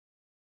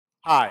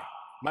Hi,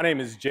 my name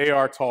is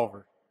J.R.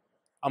 Tolver.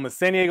 I'm a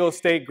San Diego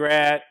State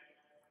grad,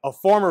 a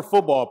former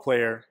football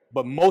player,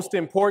 but most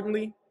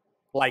importantly,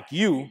 like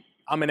you,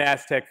 I'm an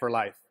Aztec for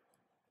life.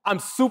 I'm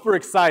super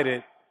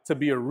excited to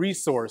be a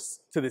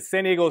resource to the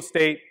San Diego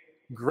State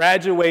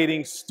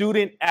graduating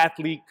student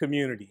athlete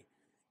community.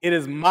 It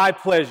is my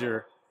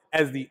pleasure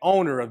as the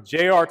owner of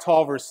J.R.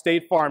 Tolver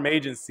State Farm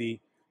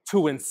Agency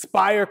to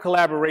inspire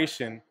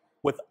collaboration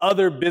with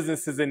other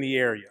businesses in the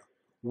area.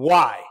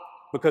 Why?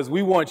 Because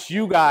we want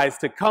you guys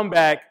to come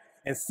back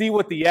and see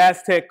what the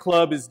Aztec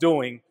Club is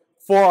doing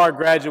for our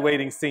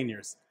graduating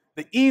seniors.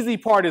 The easy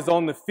part is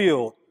on the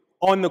field,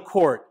 on the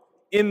court,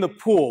 in the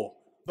pool.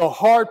 The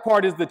hard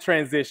part is the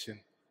transition.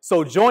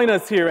 So join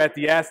us here at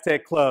the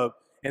Aztec Club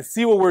and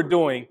see what we're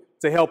doing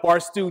to help our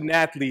student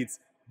athletes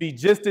be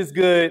just as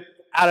good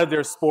out of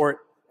their sport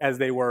as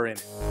they were in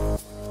it.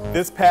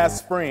 This past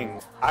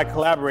spring, I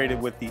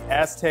collaborated with the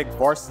Aztec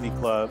Varsity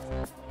Club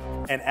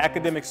and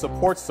academic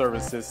support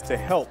services to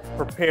help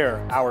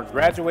prepare our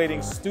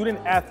graduating student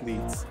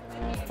athletes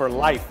for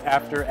life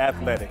after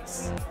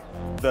athletics.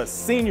 The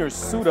Senior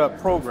Suit Up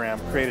program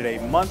created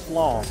a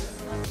month-long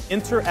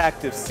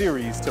interactive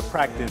series to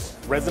practice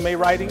resume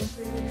writing,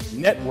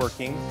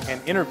 networking,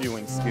 and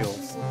interviewing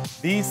skills.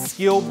 These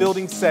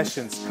skill-building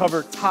sessions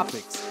cover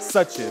topics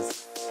such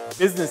as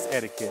business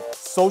etiquette,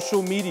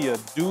 social media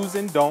do's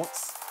and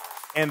don'ts,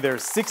 and their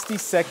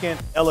 60-second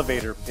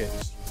elevator pitch.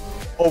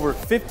 Over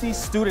 50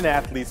 student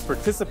athletes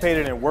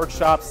participated in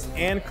workshops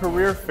and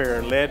career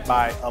fair led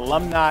by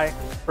alumni,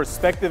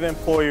 prospective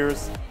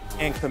employers,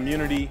 and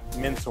community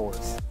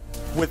mentors.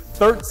 With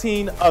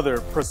 13 other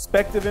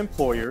prospective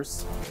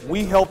employers,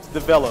 we helped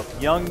develop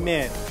young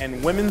men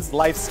and women's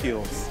life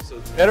skills,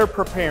 better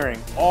preparing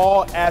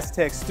all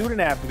Aztec student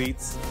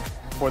athletes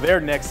for their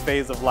next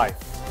phase of life.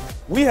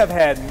 We have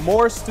had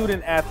more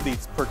student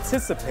athletes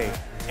participate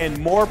and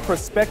more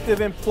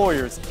prospective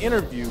employers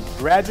interview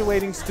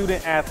graduating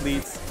student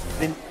athletes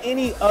than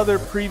any other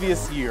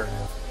previous year.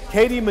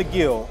 Katie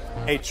McGill,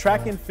 a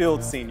track and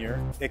field senior,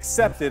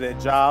 accepted a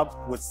job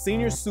with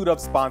Senior Suit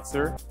Up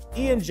sponsor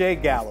E&J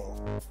Gallo.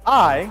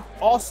 I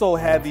also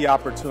had the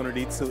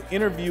opportunity to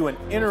interview and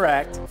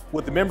interact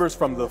with the members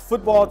from the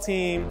football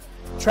team,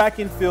 track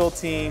and field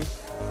team,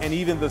 and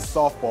even the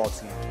softball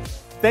team.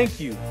 Thank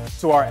you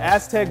to our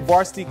Aztec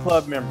Varsity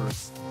Club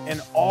members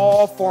and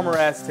all former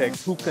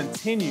Aztecs who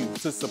continue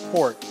to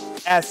support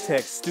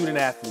Aztec student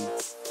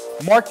athletes.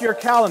 Mark your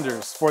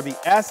calendars for the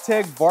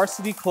Aztec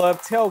Varsity Club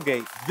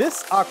tailgate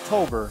this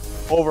October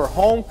over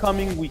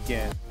homecoming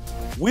weekend.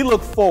 We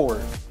look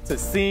forward to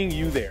seeing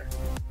you there.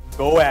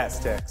 Go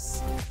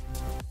Aztecs!